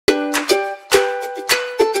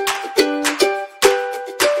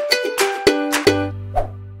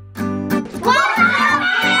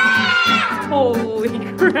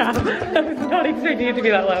crap. I was not expecting it to be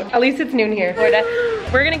that loud. At least it's noon here, Florida.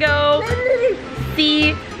 We're gonna go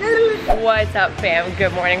see what's up, fam.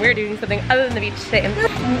 Good morning. We're doing something other than the beach today.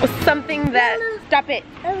 Something that, stop it.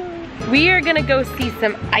 We are gonna go see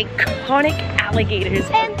some iconic alligators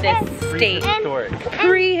of this state.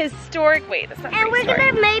 Prehistoric. Wait, that's not prehistoric. And we're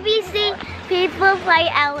gonna maybe see people fight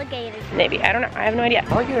alligators. Maybe, I don't know. I have no idea.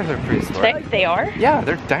 Alligators are prehistoric. They are? Yeah,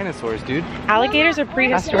 they're dinosaurs, dude. Alligators are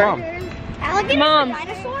prehistoric. Alligators Mom, are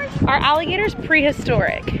dinosaurs? are alligators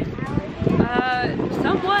prehistoric?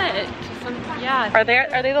 Somewhat. Yeah. Are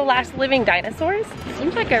they the last living dinosaurs?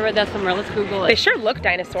 Seems like I read that somewhere. Let's Google it. They sure look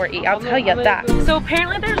dinosaur-y, I'll tell you that. So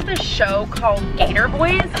apparently there's this show called Gator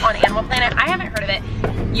Boys on Animal Planet. I haven't heard of it.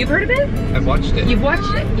 You've heard of it? I've watched it. You've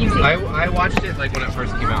watched it? You've seen it? I watched it like when it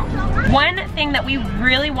first came out. One thing that we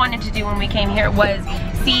really wanted to do when we came here was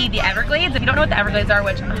see the Everglades. If you don't know what the Everglades are,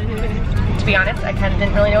 which to be honest, I kind of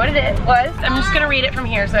didn't really know what it was. I'm just gonna read it from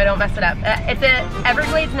here so I don't mess it up. It's a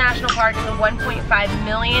Everglades National Park. It's a 1.5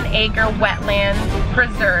 million acre wetland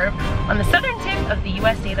preserve on the southern tip of the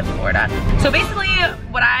US state of Florida. So basically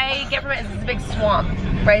what I get from it is it's a big swamp,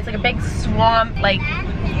 right? It's like a big swamp like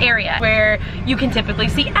area where you can typically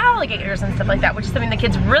see alligators and stuff like that, which is something the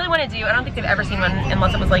kids really want to do. I don't think they've ever seen one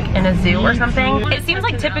unless it was like in a zoo or something. It seems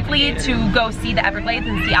like typically to go see the Everglades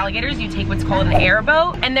and see alligators, you take what's called an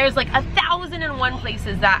airboat, and there's like 1,001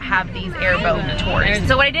 places that have these airboat tours.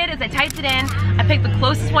 So what I did is I typed it in, I picked the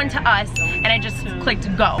closest one to us, and I just clicked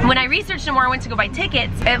go. When I researched it more, I went to go buy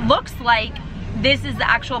tickets. It looks like this is the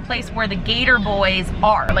actual place where the Gator Boys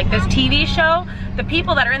are. Like this TV show, the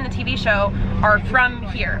people that are in the TV show are from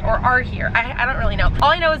here or are here. I don't really know. All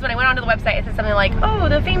I know is when I went onto the website, it said something like, oh,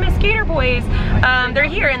 the famous Gator Boys, they're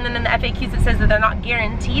here. And then in the FAQs it says that they're not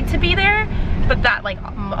guaranteed to be there, but that like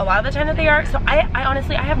a lot of the time that they are. So I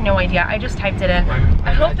honestly, I have no idea. I just typed it in.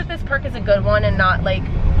 I hope that this park is a good one and not like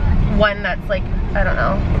one that's like, I don't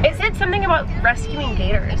know. It said something about rescuing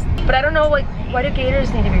gators, but I don't know, like, why do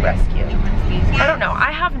gators need to be rescued? I don't know.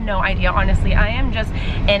 I have no idea, honestly. I am just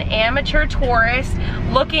an amateur tourist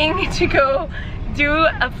looking to go do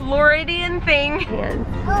a Floridian thing.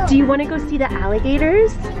 Do you want to go see the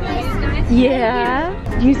alligators? Yeah.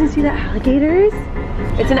 Do you want to see the alligators?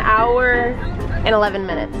 It's an hour and 11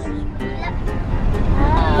 minutes.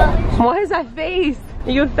 What is that face?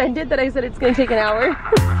 Are you offended that I said it's gonna take an hour?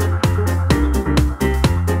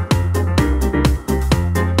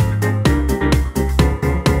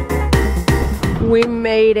 We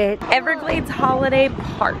made it. Everglades Holiday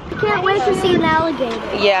Park. Can't wait to see an alligator.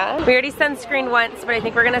 Yeah. We already sunscreened once, but I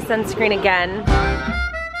think we're gonna sunscreen again.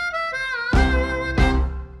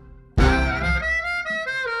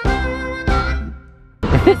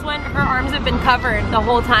 This one, her arms have been covered the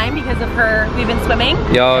whole time because of her, we've been swimming.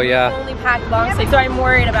 Oh yeah. Only packed long sleeves, so I'm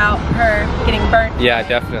worried about her getting burnt. Yeah,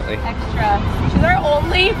 definitely. Extra. She's our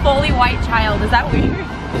only fully white child. Is that weird?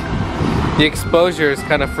 The exposure is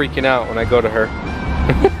kind of freaking out when I go to her.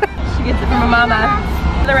 She gets it from her mama.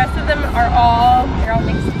 The rest of them are they're all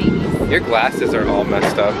mixed babies. Your glasses are all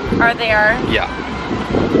messed up. Are they? Yeah.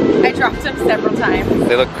 I dropped them several times.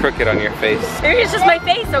 They look crooked on your face. Maybe it's just my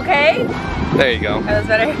face, okay? There you go. Oh, that's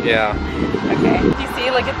better? Yeah. Okay. You see,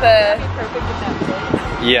 look at the...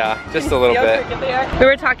 Yeah, just a little bit. We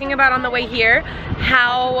were talking about on the way here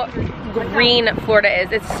how green Florida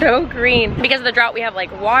is. It's so green. Because of the drought, we have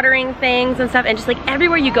like watering things and stuff, and just like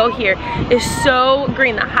everywhere you go here is so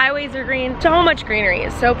green. The highways are green. So much greenery.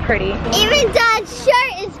 It's so pretty. Even Dad's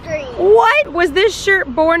shirt is green. What? Was this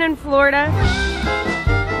shirt born in Florida?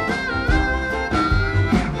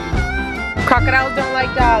 Crocodiles don't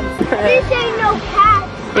like dogs. This ain't no cats.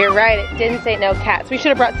 You're right, it didn't say no cats. We should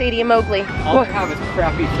have brought Sadie and Mowgli. All they have is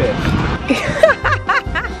crappy fish.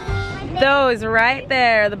 Those right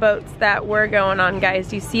there, the boats that we're going on, guys.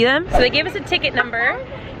 Do you see them? So they gave us a ticket number,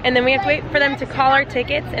 and then we have to wait for them to call our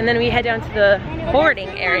tickets, and then we head down to the boarding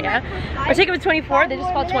area. Our ticket was 24, they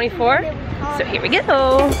just called 24. So here we go.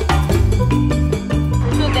 So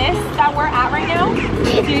this that we're at right now,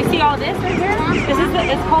 do you see all this right here? This is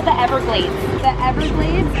it's called the Everglades. The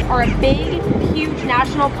Everglades are a big, huge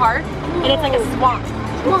national park, and it's like a swamp.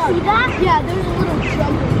 See that? Yeah, there's a little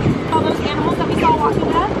jungle. All those animals that we saw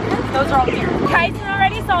walking up, those are all here. Tyson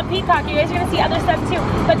already saw a peacock. You guys are gonna see other stuff too.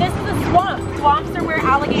 But this is a swamp. Swamps are where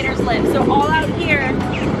alligators live. So all out here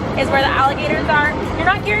is where the alligators are. You're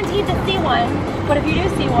not guaranteed to see one, but if you do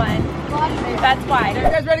see one, that's why. You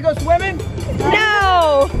guys ready to go swimming?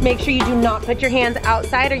 No! Make sure you do not put your hands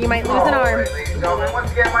outside or you might lose an arm. Ladies and gentlemen,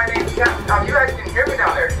 once again, my name is Captain Tom. You guys can hear me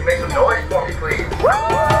down there. Can you make some noise for me, please?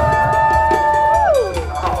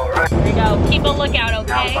 All right. There you go. Keep a lookout,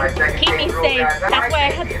 okay? Keep me safe. That's why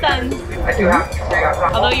I had sons.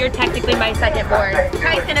 Although you're technically my second born.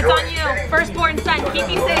 Tyson, it's on you. Firstborn son, keep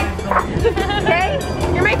me safe. Okay?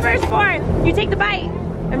 You're my firstborn. You take the bite.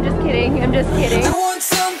 I'm just kidding. I'm just kidding. I want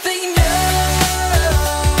something new,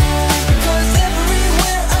 because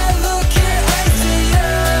everywhere I look here I see you.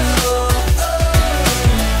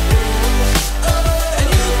 And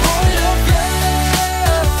you point of view,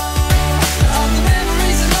 all the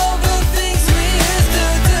memories and all the things we used to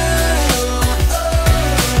do.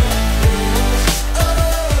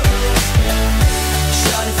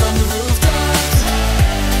 Shouting from the rooftops,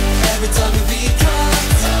 every time we beat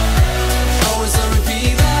drops, always on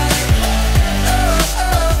repeat like,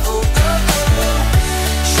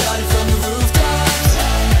 shouting from the rooftops,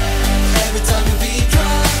 every time the beat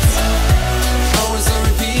drops, always on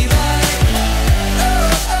repeat like,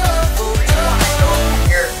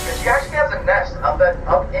 Here, she actually has a nest up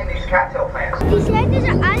in these cattail plants. He said there's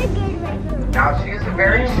an alligator right here. Now, she is a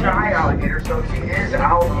very shy alligator, so if she is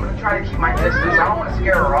out, I'm going to try to keep my distance. I don't want to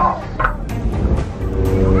scare her off.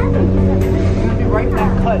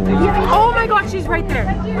 Oh my god, she's right there.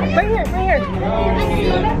 Right here, right here.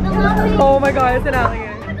 Oh my god, it's an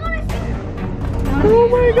alligator. Oh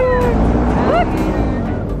my god. Look.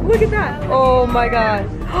 Look at that. Oh my god.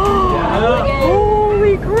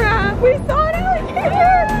 Holy crap. We saw an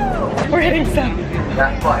alligator. We're hitting stuff.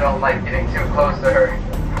 That's why I don't like getting too close to her.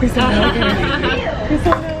 We saw an alligator. We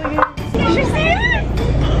saw an alligator. Did you see it?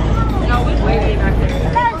 No, it's way back there.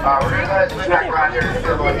 We're going to let it swing back around here and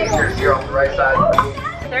feel like easier here on the right side.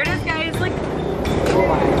 There it is, guys. Like,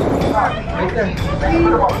 Right there. Put them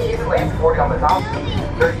on the easily and 40 on the top.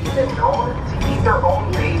 They're even known to eat their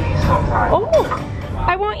own babies sometimes. oh,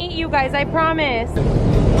 I won't eat you guys, I promise.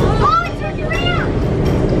 Oh, it's a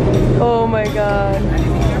giraffe. Oh my god.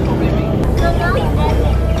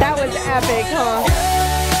 That was epic, huh?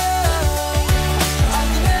 all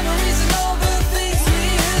the memories and all the things we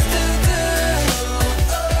used to do.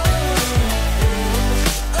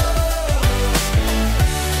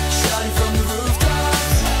 Shouting from the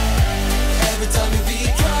rooftops, every time the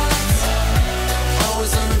beat drops,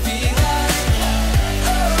 always on repeat like,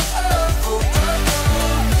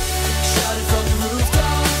 shouting from the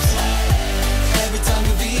rooftops, every time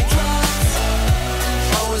the beat drops,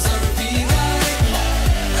 always on repeat like,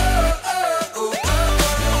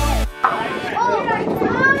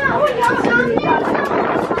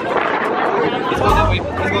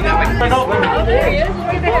 Oh, there he is,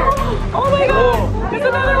 right there. Oh my god, there's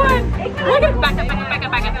another one. Look at, back up, back up, back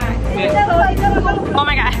up, back up. Oh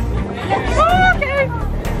my god. Oh, okay.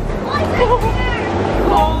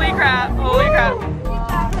 Holy crap, holy crap.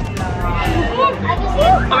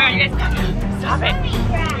 Oh my god, you guys, stop it.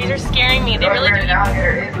 These are scaring me, they really do.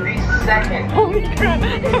 Alligator is the second. Holy crap.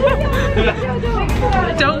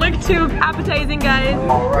 Don't look too appetizing, guys.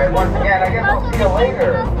 Alright, once again, I guess I'll see you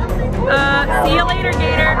later. See you later,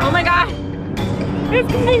 Gator. Oh my god.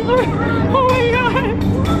 It's coming through. Oh my god.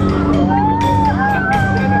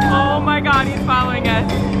 Oh my god, he's following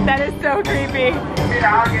us. That is so creepy. See the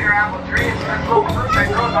alligator apple tree? It's a little fruit that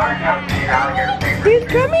grows on it. Alligator. He's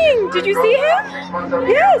coming. Did you see him?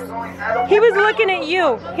 Yes. He was looking at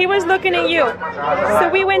you. He was looking at you. So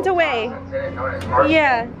we went away.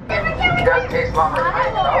 Yeah. It does taste a lot like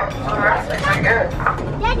honey, though. It's pretty good.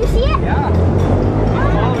 Dad, you see it?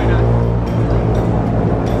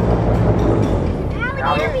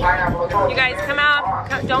 You guys come out.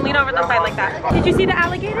 Don't lean over the side like that. Did you see the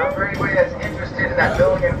alligator? For anybody that's interested in that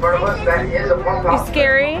building in front of us, that is a pump house. You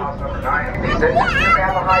scary?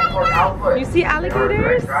 You see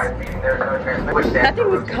alligators? That thing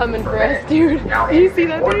was coming for us, dude. Did you see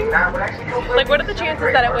that thing? Like, what are the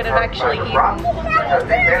chances that it would have actually eaten? Oh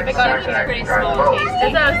my god, she's pretty small.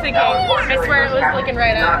 That's what I was thinking. I swear it was looking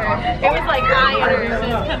right at her. It was like eyeing her.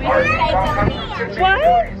 What?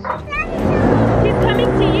 He's coming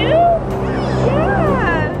to you?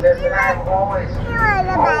 Yeah.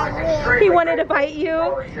 He wanted to bite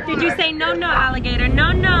you? Did you say no, no, alligator?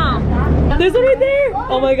 No, no. There's one right there.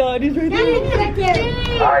 Oh my god, he's right there.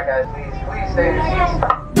 Alright guys, please stay in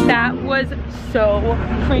seats. That was so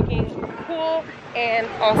freaking cool and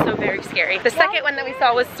also very scary. The second one that we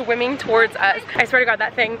saw was swimming towards us. I swear to god,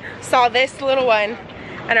 that thing saw this little one.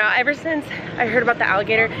 I know, ever since I heard about the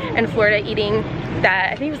alligator in Florida eating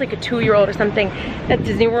that, I think it was like a 2-year-old or something at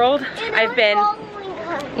Disney World, I've been,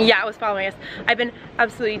 yeah, it was following us. I've been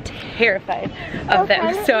absolutely terrified of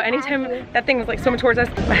them. So anytime that thing was like swimming towards us,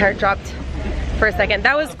 my heart dropped for a second.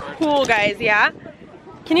 That was cool, guys, yeah?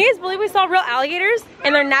 Can you guys believe we saw real alligators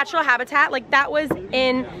in their natural habitat? Like, that was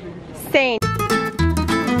insane.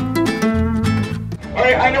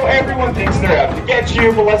 Alright, I know everyone thinks they're out to get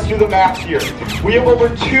you, but let's do the math here. We have over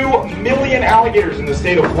 2 million alligators in the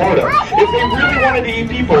state of Florida. If they really wanted to eat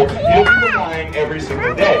people, you'd be dying every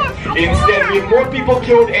single day. Instead, we have more people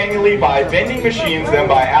killed annually by vending machines than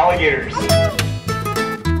by alligators.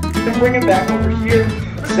 Bring them back over here,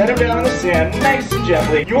 set them down in the sand, nice and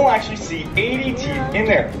gently. You will actually see 80 teeth in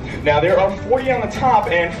there. Now there are 40 on the top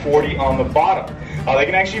and 40 on the bottom. They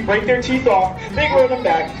can actually break their teeth off, they grow them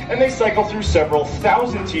back, and they cycle through several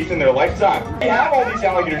thousand teeth in their lifetime. We have all these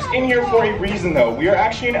alligators in here for a reason though. We are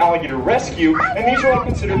actually an alligator rescue, and these are all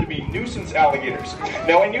considered to be nuisance alligators.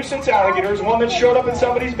 Now a nuisance alligator is one that showed up in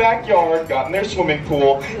somebody's backyard, got in their swimming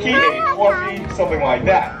pool, he ate Fluffy, something like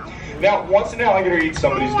that. Now, once an alligator eats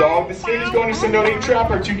somebody's dog, the state is going to send out a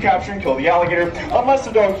trapper to capture and kill the alligator. Unless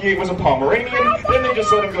the dog he ate was a Pomeranian, then they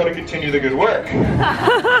just let him go to continue the good work.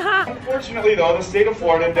 Unfortunately, though, the state of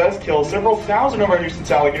Florida does kill several thousand of our nuisance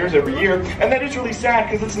alligators every year, and that is really sad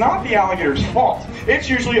because it's not the alligator's fault. It's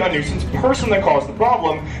usually a nuisance person that caused the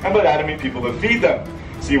problem, and by that I mean people that feed them.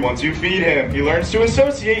 See, once you feed him, he learns to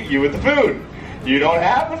associate you with the food. You don't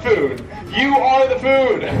have the food. You are the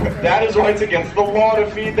food. That is why it's against the law to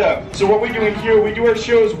feed them. So what we do in here, we do our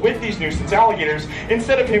shows with these nuisance alligators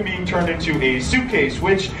instead of him being turned into a suitcase,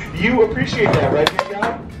 which you appreciate that, right, Big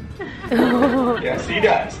Guy? Yes, he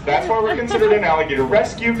does. That's why we're considered an alligator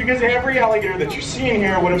rescue, because every alligator that you see in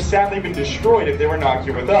here would have sadly been destroyed if they were not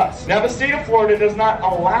here with us. Now, the state of Florida does not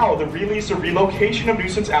allow the release or relocation of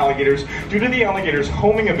nuisance alligators due to the alligator's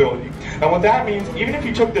homing ability. And what that means, even if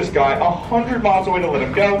you took this guy 100 miles away to let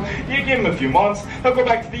him go, you give him a few months, he'll go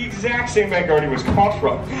back to the exact same backyard he was caught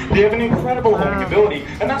from. They have an incredible homing ability,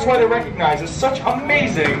 and that's why they're recognized as such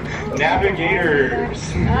amazing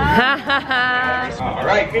navigators.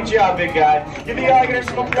 Alright, good job, big guy. Give the alligator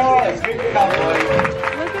some applause. Good job, buddy.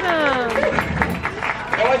 Look at him.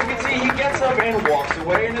 Now, as you can see, he gets up and walks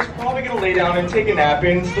away, and is probably going to lay down and take a nap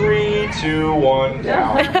in 3, 2, 1,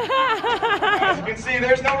 down. As you can see,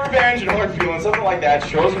 there's no revenge, no hard feelings, something like that.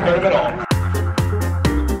 Shows him hurt him at all.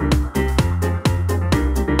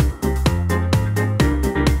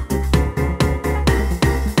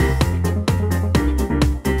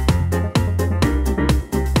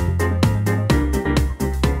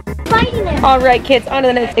 All right, kids, on to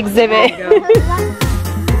the next exhibit.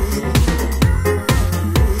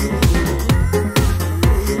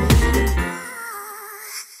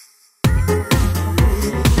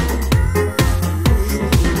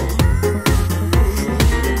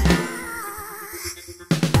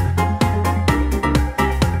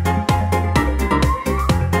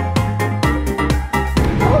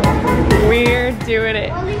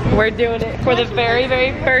 We're doing it for the very,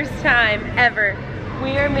 very first time ever.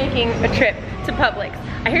 We are making a trip to Publix.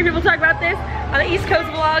 I hear people talk about this on the East Coast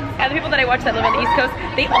vlogs, and the people that I watch that live on the East Coast,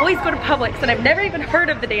 they always go to Publix, and I've never even heard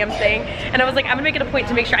of the damn thing. And I was like, I'm gonna make it a point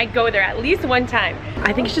to make sure I go there at least one time.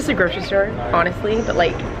 I think it's just a grocery store, honestly, but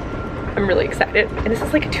like, I'm really excited. And this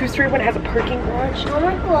is like a 2-story one, it has a parking garage.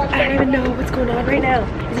 I don't even know what's going on right now.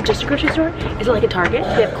 Is it just a grocery store? Is it like a Target? Do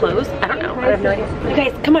they have clothes? I don't know, I have no idea. You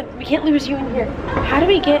guys, come on, we can't lose you in here. How do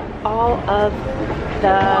we get all of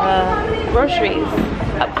the groceries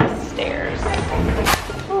up the stairs?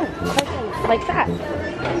 Oh, like that.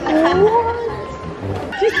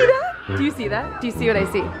 What? Do you see that? Do you see that? Do you see what I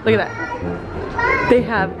see? Look at that. They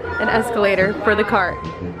have an escalator for the cart.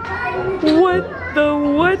 What? That's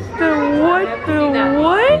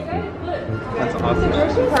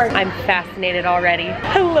awesome. I'm fascinated already.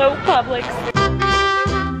 Hello, Publix.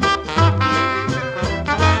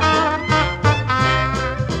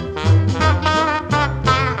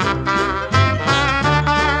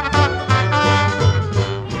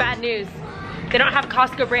 Bad news. They don't have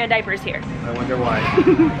Costco brand diapers here. I wonder why.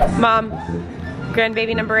 Mom,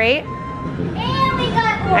 grandbaby number 8. And we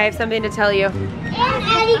got I have something to tell you. And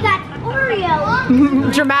Eddie got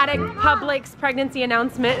Oreo. Dramatic Publix pregnancy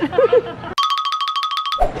announcement.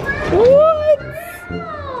 What?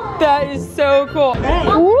 That is so cool.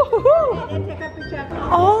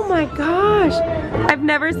 Oh my gosh. I've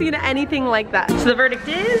never seen anything like that. So the verdict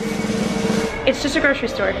is, it's just a grocery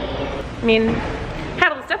store. I mean,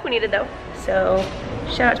 had all the stuff we needed though. So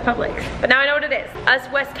shout out to Publix. But now I know what it is. Us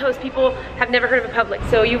West Coast people have never heard of a Publix.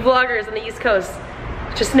 So you vloggers on the East Coast,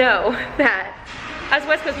 just know that us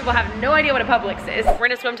West Coast people have no idea what a Publix is. We're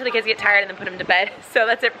gonna swim till the kids get tired and then put them to bed. So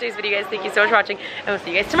that's it for today's video, guys. Thank you so much for watching, and we'll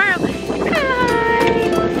see you guys tomorrow.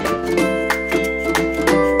 Bye!